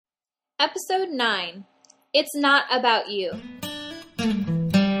Episode 9, It's Not About You.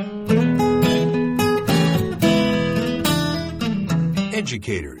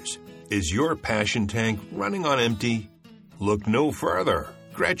 Educators, is your passion tank running on empty? Look no further.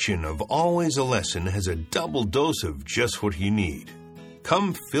 Gretchen of Always a Lesson has a double dose of just what you need.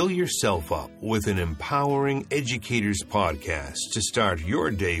 Come fill yourself up with an empowering educators podcast to start your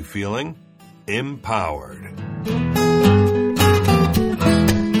day feeling empowered.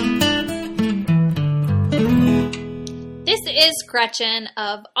 This is Gretchen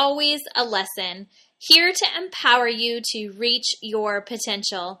of Always a Lesson, here to empower you to reach your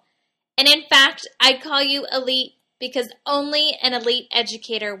potential. And in fact, I'd call you elite because only an elite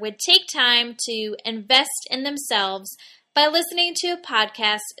educator would take time to invest in themselves by listening to a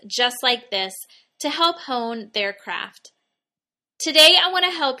podcast just like this to help hone their craft. Today, I want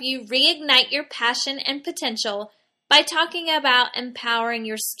to help you reignite your passion and potential by talking about empowering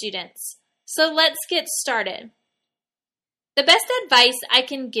your students. So let's get started. The best advice I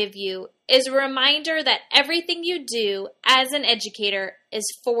can give you is a reminder that everything you do as an educator is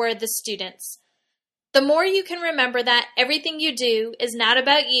for the students. The more you can remember that everything you do is not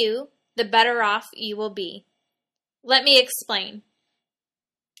about you, the better off you will be. Let me explain.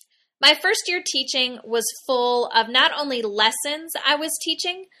 My first year teaching was full of not only lessons I was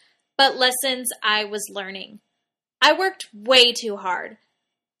teaching, but lessons I was learning. I worked way too hard.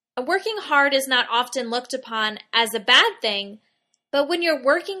 Working hard is not often looked upon as a bad thing, but when you're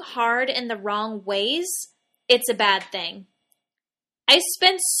working hard in the wrong ways, it's a bad thing. I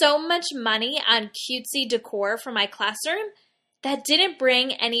spent so much money on cutesy decor for my classroom that didn't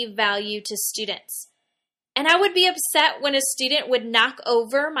bring any value to students. And I would be upset when a student would knock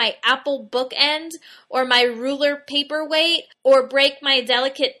over my Apple bookend or my ruler paperweight or break my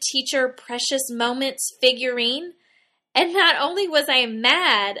delicate teacher precious moments figurine. And not only was I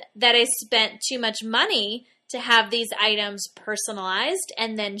mad that I spent too much money to have these items personalized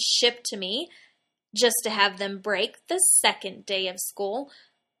and then shipped to me just to have them break the second day of school,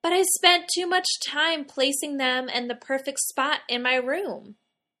 but I spent too much time placing them in the perfect spot in my room.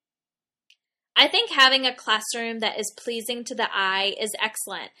 I think having a classroom that is pleasing to the eye is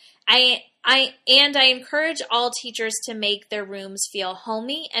excellent. I encourage all teachers to make their rooms feel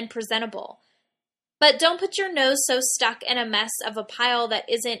homey and presentable. But don't put your nose so stuck in a mess of a pile that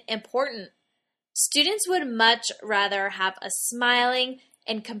isn't important. Students would much rather have a smiling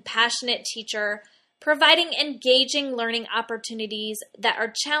and compassionate teacher providing engaging learning opportunities that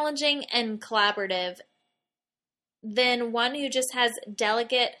are challenging and collaborative than one who just has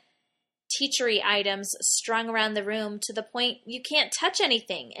delicate teachery items strung around the room to the point you can't touch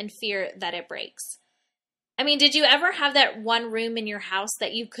anything and fear that it breaks. I mean, did you ever have that one room in your house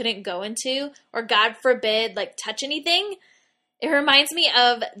that you couldn't go into or, God forbid, touch anything? It reminds me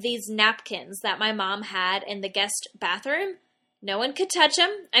of these napkins that my mom had in the guest bathroom. No one could touch them.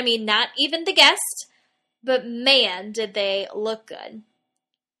 I mean, not even the guest. But man, did they look good.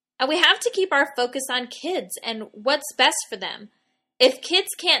 And we have to keep our focus on kids and what's best for them. If kids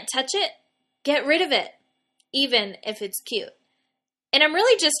can't touch it, get rid of it, even if it's cute. And I'm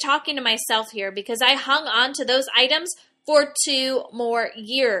really just talking to myself here because I hung on to those items for 2 more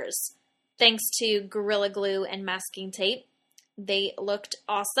years, thanks to Gorilla Glue and masking tape. They looked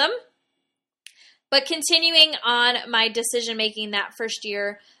awesome. But continuing on my decision-making that first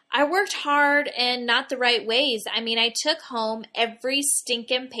year, I worked hard in not the right ways. I mean, I took home every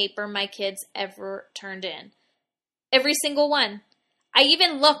stinking paper my kids ever turned in. Every single one. I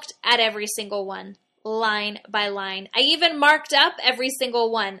even looked at every single one. Line by line. I even marked up every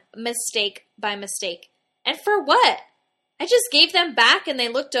single one, mistake by mistake. And for what? I just gave them back and they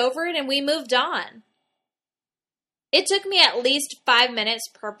looked over it and we moved on. It took me at least 5 minutes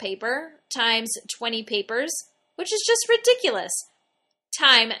per paper times 20 papers, which is just ridiculous.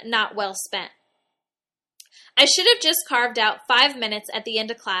 Time not well spent. I should have just carved out 5 minutes at the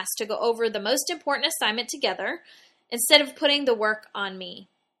end of class to go over the most important assignment together instead of putting the work on me.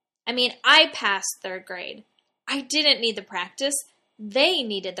 I mean, I passed 3rd grade. I didn't need the practice. They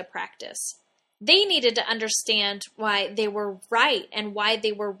needed the practice. They needed to understand why they were right and why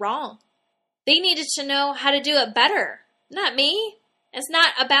they were wrong. They needed to know how to do it better. Not me. It's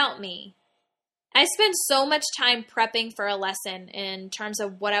not about me. I spent so much time prepping for a lesson in terms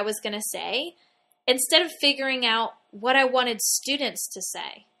of what I was going to say instead of figuring out what I wanted students to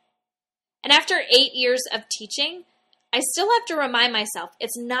say. And after 8 years of teaching, I still have to remind myself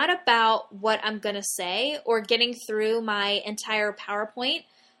it's not about what I'm going to say or getting through my entire PowerPoint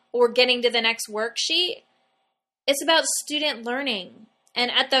or getting to the next worksheet. It's about student learning.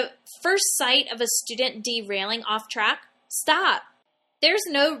 And at the first sight of a student derailing off track, stop. There's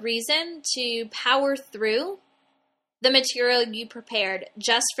no reason to power through the material you prepared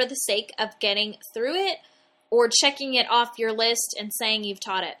just for the sake of getting through it or checking it off your list and saying you've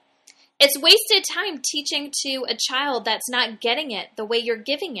taught it. It's wasted time teaching to a child that's not getting it the way you're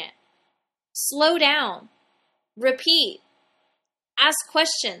giving it. Slow down. Repeat. Ask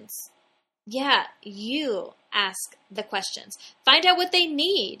questions. Yeah, you ask the questions. Find out what they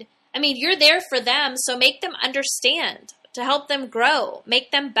need. I mean, you're there for them, so make them understand, to help them grow,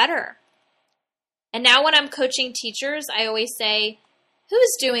 make them better. And now when I'm coaching teachers, I always say,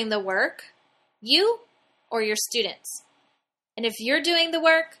 who's doing the work? You or your students? And if you're doing the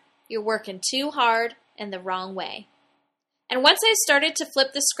work, you're working too hard and the wrong way. And once I started to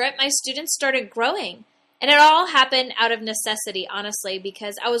flip the script, my students started growing. And it all happened out of necessity, honestly,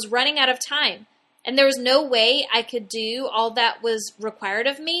 because I was running out of time. And there was no way I could do all that was required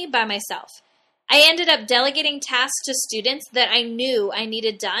of me by myself. I ended up delegating tasks to students that I knew I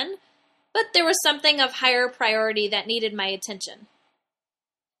needed done, but there was something of higher priority that needed my attention.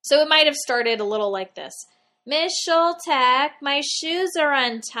 So it might have started a little like this. Miss Schultek, my shoes are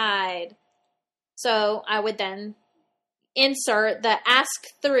untied. So I would then insert the ask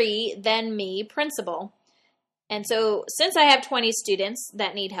 3, then me principle. And so since I have 20 students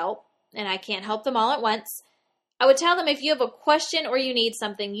that need help, and I can't help them all at once, I would tell them if you have a question or you need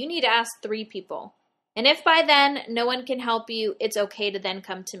something, you need to ask 3 people. And if by then no one can help you, it's okay to then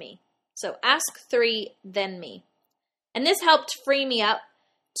come to me. So ask 3, then me. And this helped free me up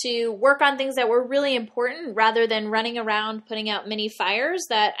to work on things that were really important rather than running around putting out mini fires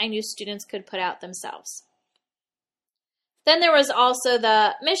that I knew students could put out themselves. Then there was also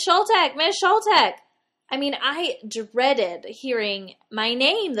the Miss Schultek, Miss Schultek. I mean, I dreaded hearing my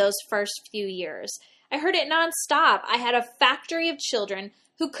name those first few years. I heard it nonstop. I had a factory of children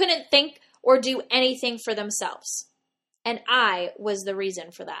who couldn't think or do anything for themselves. And I was the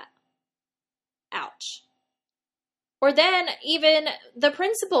reason for that. Ouch. Or then even the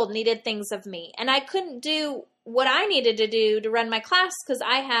principal needed things of me, and I couldn't do what I needed to do to run my class because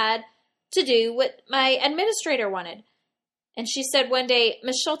I had to do what my administrator wanted. And she said one day,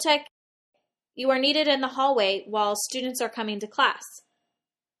 Miss Schultek, you are needed in the hallway while students are coming to class.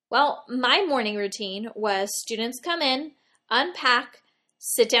 Well, my morning routine was students come in, unpack,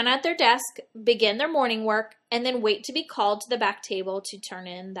 sit down at their desk, begin their morning work, and then wait to be called to the back table to turn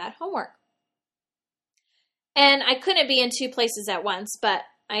in that homework. And I couldn't be in 2 places at once, but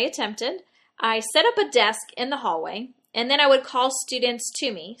I attempted. I set up a desk in the hallway, and then I would call students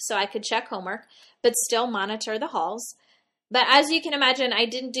to me so I could check homework, but still monitor the halls. But as you can imagine, I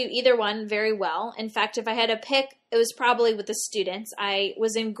didn't do either one very well. In fact, if I had to pick, it was probably with the students. I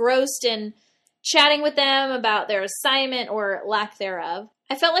was engrossed in chatting with them about their assignment or lack thereof.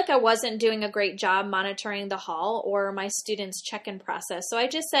 I felt like I wasn't doing a great job monitoring the hall or my students' check-in process, so I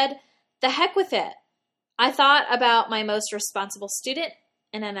just said, the heck with it. I thought about my most responsible student,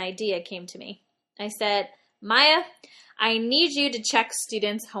 and an idea came to me. I said, Maya, I need you to check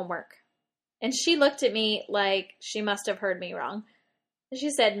students' homework. And she looked at me like she must have heard me wrong. And she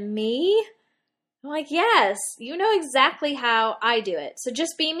said, me? I'm like, yes, you know exactly how I do it, so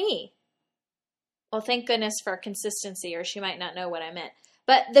just be me. Well, thank goodness for consistency, or she might not know what I meant.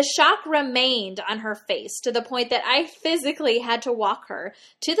 But the shock remained on her face to the point that I physically had to walk her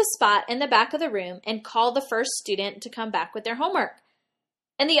to the spot in the back of the room and call the first student to come back with their homework.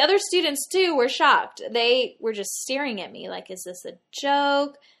 And the other students, too, were shocked. They were just staring at me like, is this a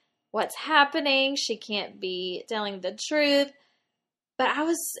joke? What's happening? She can't be telling the truth. But I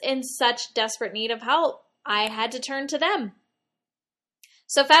was in such desperate need of help, I had to turn to them.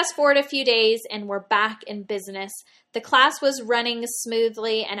 So fast forward a few days and we're back in business. The class was running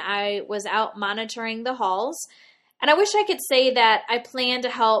smoothly and I was out monitoring the halls. And I wish I could say that I planned to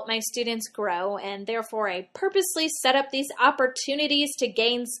help my students grow and therefore I purposely set up these opportunities to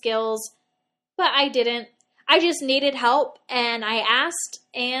gain skills, but I didn't. I just needed help and I asked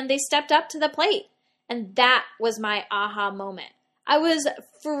and they stepped up to the plate. And that was my aha moment. I was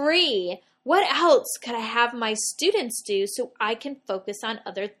free. What else could I have my students do so I can focus on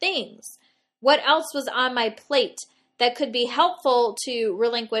other things? What else was on my plate that could be helpful to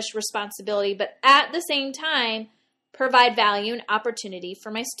relinquish responsibility, but at the same time, provide value and opportunity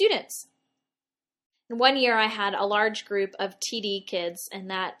for my students? And one year I had a large group of TD kids, and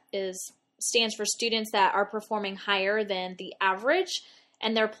that stands for students that are performing higher than the average,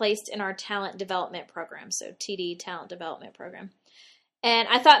 and they're placed in our talent development program, so TD, Talent Development Program. And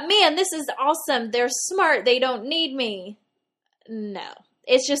I thought, man, this is awesome. They're smart. They don't need me. No,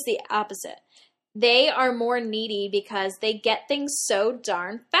 it's just the opposite. They are more needy because they get things so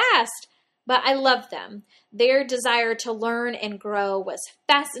darn fast. but I loved them. Their desire to learn and grow was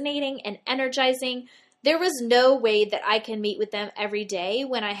fascinating and energizing. There was no way that I can meet with them every day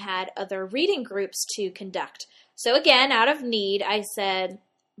when I had other reading groups to conduct. So again, out of need, I said,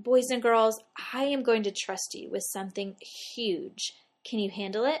 boys and girls, I am going to trust you with something huge. Can you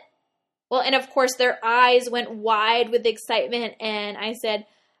handle it? Well, and of course, their eyes went wide with excitement, and I said,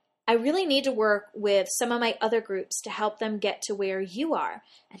 I really need to work with some of my other groups to help them get to where you are,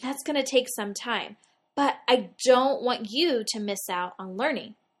 and that's going to take some time. But I don't want you to miss out on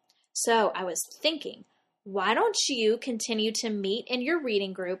learning. So I was thinking, why don't you continue to meet in your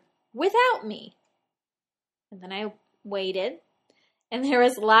reading group without me? And then I waited, and there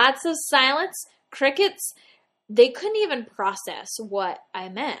was lots of silence, crickets. They couldn't even process what I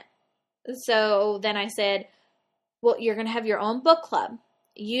meant. So then I said, well, you're going to have your own book club.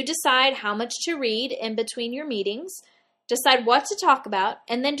 You decide how much to read in between your meetings, decide what to talk about,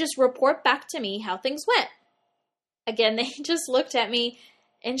 and then just report back to me how things went. Again, they just looked at me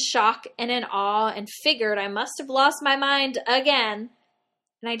in shock and in awe and figured I must have lost my mind again.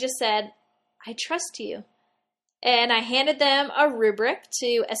 And I just said, I trust you. And I handed them a rubric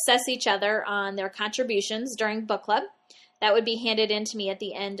to assess each other on their contributions during book club. That would be handed in to me at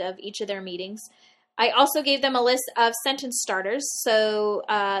the end of each of their meetings. I also gave them a list of sentence starters so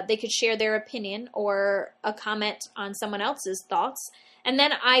they could share their opinion or a comment on someone else's thoughts. And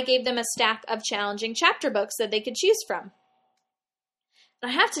then I gave them a stack of challenging chapter books that they could choose from.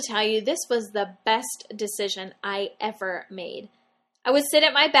 And I have to tell you, this was the best decision I ever made. I would sit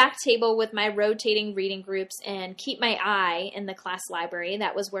at my back table with my rotating reading groups and keep my eye in the class library.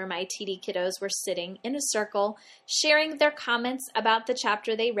 That was where my TD kiddos were sitting in a circle, sharing their comments about the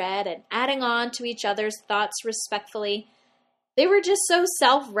chapter they read and adding on to each other's thoughts respectfully. They were just so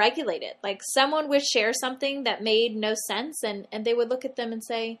self-regulated. Like someone would share something that made no sense and they would look at them and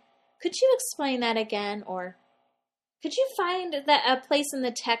say, could you explain that again? Or could you find a place in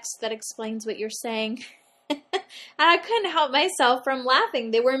the text that explains what you're saying? And I couldn't help myself from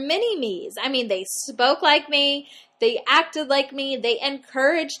laughing. They were mini-me's. I mean, they spoke like me. They acted like me. They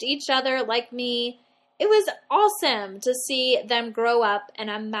encouraged each other like me. It was awesome to see them grow up in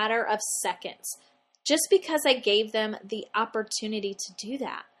a matter of seconds, just because I gave them the opportunity to do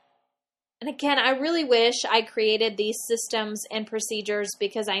that. And again, I really wish I created these systems and procedures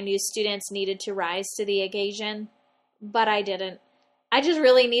because I knew students needed to rise to the occasion, but I didn't. I just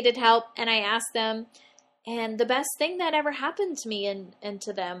really needed help, and I asked them. And the best thing that ever happened to me and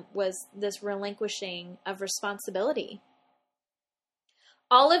to them was this relinquishing of responsibility.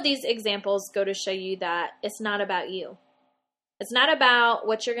 All of these examples go to show you that it's not about you. It's not about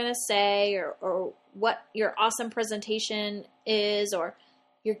what you're going to say or what your awesome presentation is or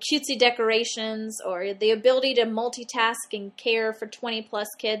your cutesy decorations or the ability to multitask and care for 20 plus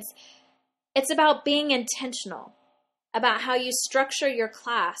kids. It's about being intentional, about how you structure your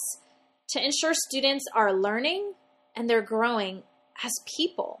class to ensure students are learning and they're growing as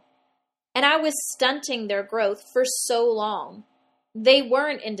people. And I was stunting their growth for so long. They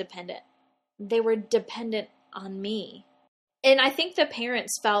weren't independent. They were dependent on me. And I think the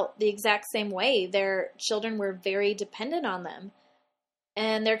parents felt the exact same way. Their children were very dependent on them.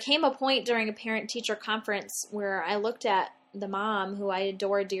 And there came a point during a parent-teacher conference where I looked at the mom, who I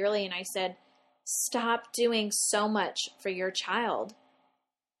adore dearly, and I said, stop doing so much for your child.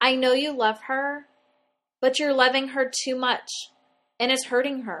 I know you love her, but you're loving her too much, and it's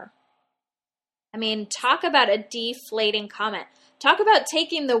hurting her. I mean, talk about a deflating comment. Talk about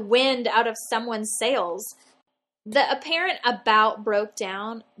taking the wind out of someone's sails. A parent about broke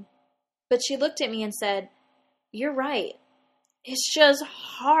down, but she looked at me and said, you're right. It's just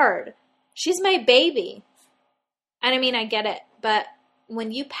hard. She's my baby. And I mean, I get it, but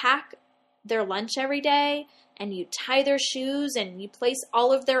when you pack their lunch every day and you tie their shoes and you place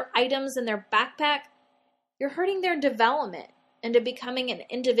all of their items in their backpack, you're hurting their development into becoming an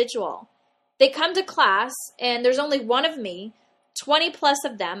individual. They come to class and there's only one of me, 20 plus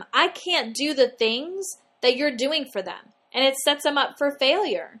of them. I can't do the things that you're doing for them, and it sets them up for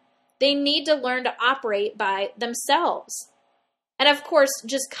failure. They need to learn to operate by themselves. And of course,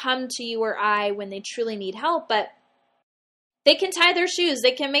 just come to you or I when they truly need help, but they can tie their shoes,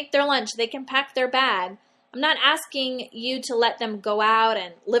 they can make their lunch, they can pack their bag. I'm not asking you to let them go out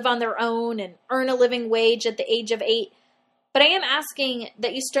and live on their own and earn a living wage at the age of 8, but I am asking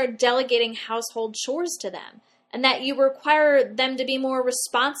that you start delegating household chores to them and that you require them to be more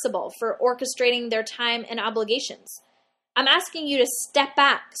responsible for orchestrating their time and obligations. I'm asking you to step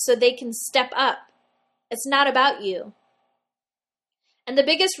back so they can step up. It's not about you. And the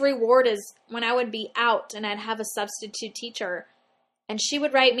biggest reward is when I would be out and I'd have a substitute teacher And she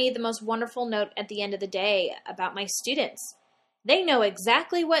would write me the most wonderful note at the end of the day about my students. They know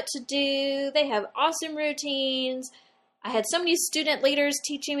exactly what to do. They have awesome routines. I had so many student leaders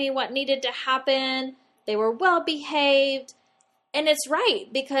teaching me what needed to happen. They were well behaved. And it's right,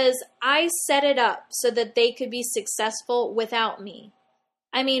 because I set it up so that they could be successful without me.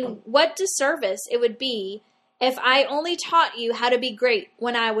 I mean, what disservice it would be if I only taught you how to be great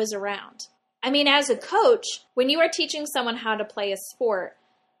when I was around. I mean, as a coach, when you are teaching someone how to play a sport,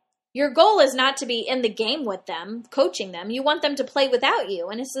 your goal is not to be in the game with them, coaching them. You want them to play without you.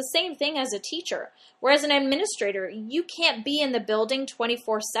 And it's the same thing as a teacher. Whereas an administrator, you can't be in the building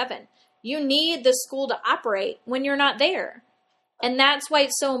 24/7. You need the school to operate when you're not there. And that's why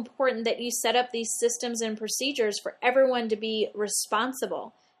it's so important that you set up these systems and procedures for everyone to be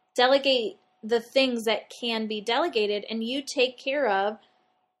responsible. Delegate the things that can be delegated, and you take care of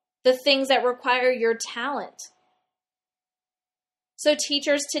the things that require your talent. So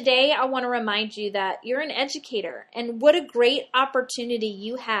teachers, today I want to remind you that you're an educator, and what a great opportunity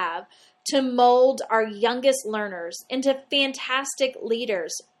you have to mold our youngest learners into fantastic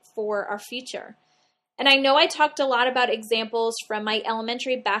leaders for our future. And I know I talked a lot about examples from my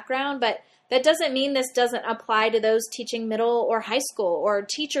elementary background, but that doesn't mean this doesn't apply to those teaching middle or high school, or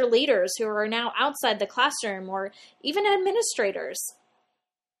teacher leaders who are now outside the classroom, or even administrators.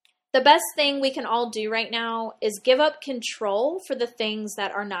 The best thing we can all do right now is give up control for the things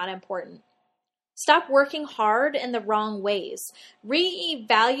that are not important. Stop working hard in the wrong ways.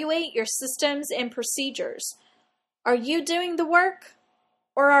 Reevaluate your systems and procedures. Are you doing the work,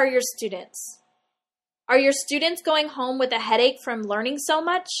 or are your students? Are your students going home with a headache from learning so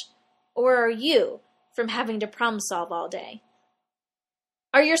much, or are you from having to problem solve all day?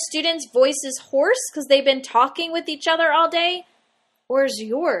 Are your students' voices hoarse because they've been talking with each other all day, or is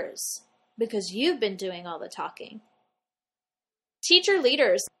yours because you've been doing all the talking? Teacher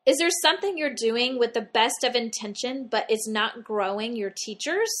leaders, is there something you're doing with the best of intention but is not growing your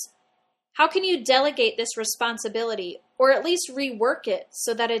teachers? How can you delegate this responsibility, or at least rework it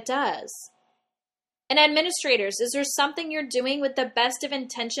so that it does? And administrators, is there something you're doing with the best of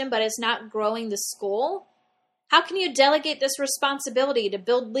intention but is not growing the school? How can you delegate this responsibility to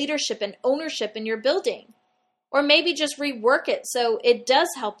build leadership and ownership in your building? Or maybe just rework it so it does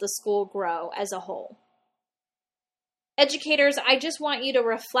help the school grow as a whole. Educators, I just want you to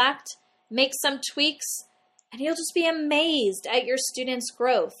reflect, make some tweaks, and you'll just be amazed at your students'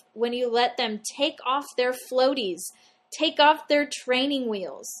 growth when you let them take off their floaties, take off their training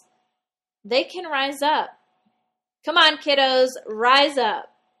wheels. They can rise up. Come on, kiddos, rise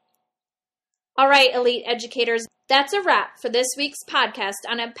up. All right, elite educators, that's a wrap for this week's podcast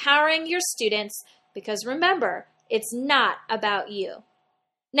on empowering your students, because remember, it's not about you.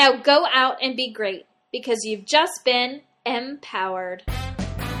 Now go out and be great, because you've just been empowered.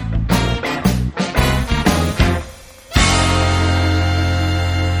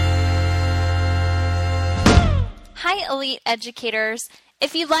 Hi, elite educators.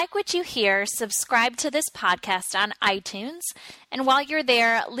 If you like what you hear, subscribe to this podcast on iTunes, and while you're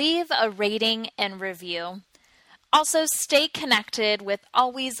there, leave a rating and review. Also, stay connected with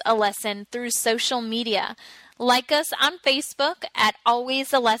Always a Lesson through social media. Like us on Facebook at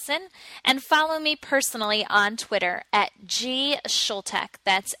Always a Lesson, and follow me personally on Twitter at gschultek.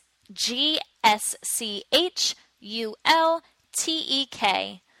 That's GSCHULTEK.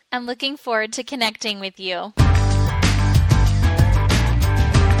 I'm looking forward to connecting with you.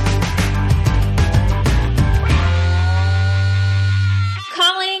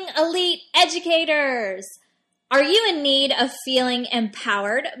 Calling elite educators! Are you in need of feeling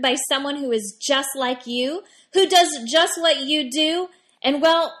empowered by someone who is just like you, who does just what you do, and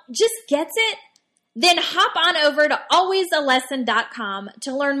just gets it? Then hop on over to alwaysalesson.com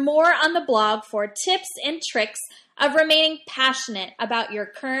to learn more on the blog for tips and tricks of remaining passionate about your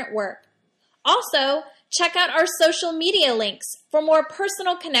current work. Also, check out our social media links for more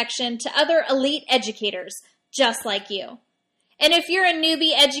personal connection to other elite educators just like you. And if you're a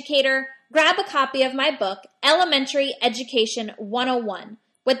newbie educator, grab a copy of my book, Elementary Education 101,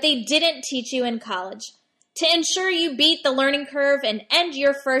 What They Didn't Teach You in College, to ensure you beat the learning curve and end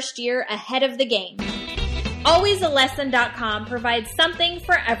your first year ahead of the game. Alwaysalesson.com provides something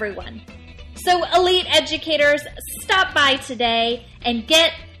for everyone. So, elite educators, stop by today and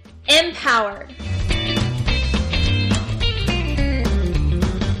get empowered.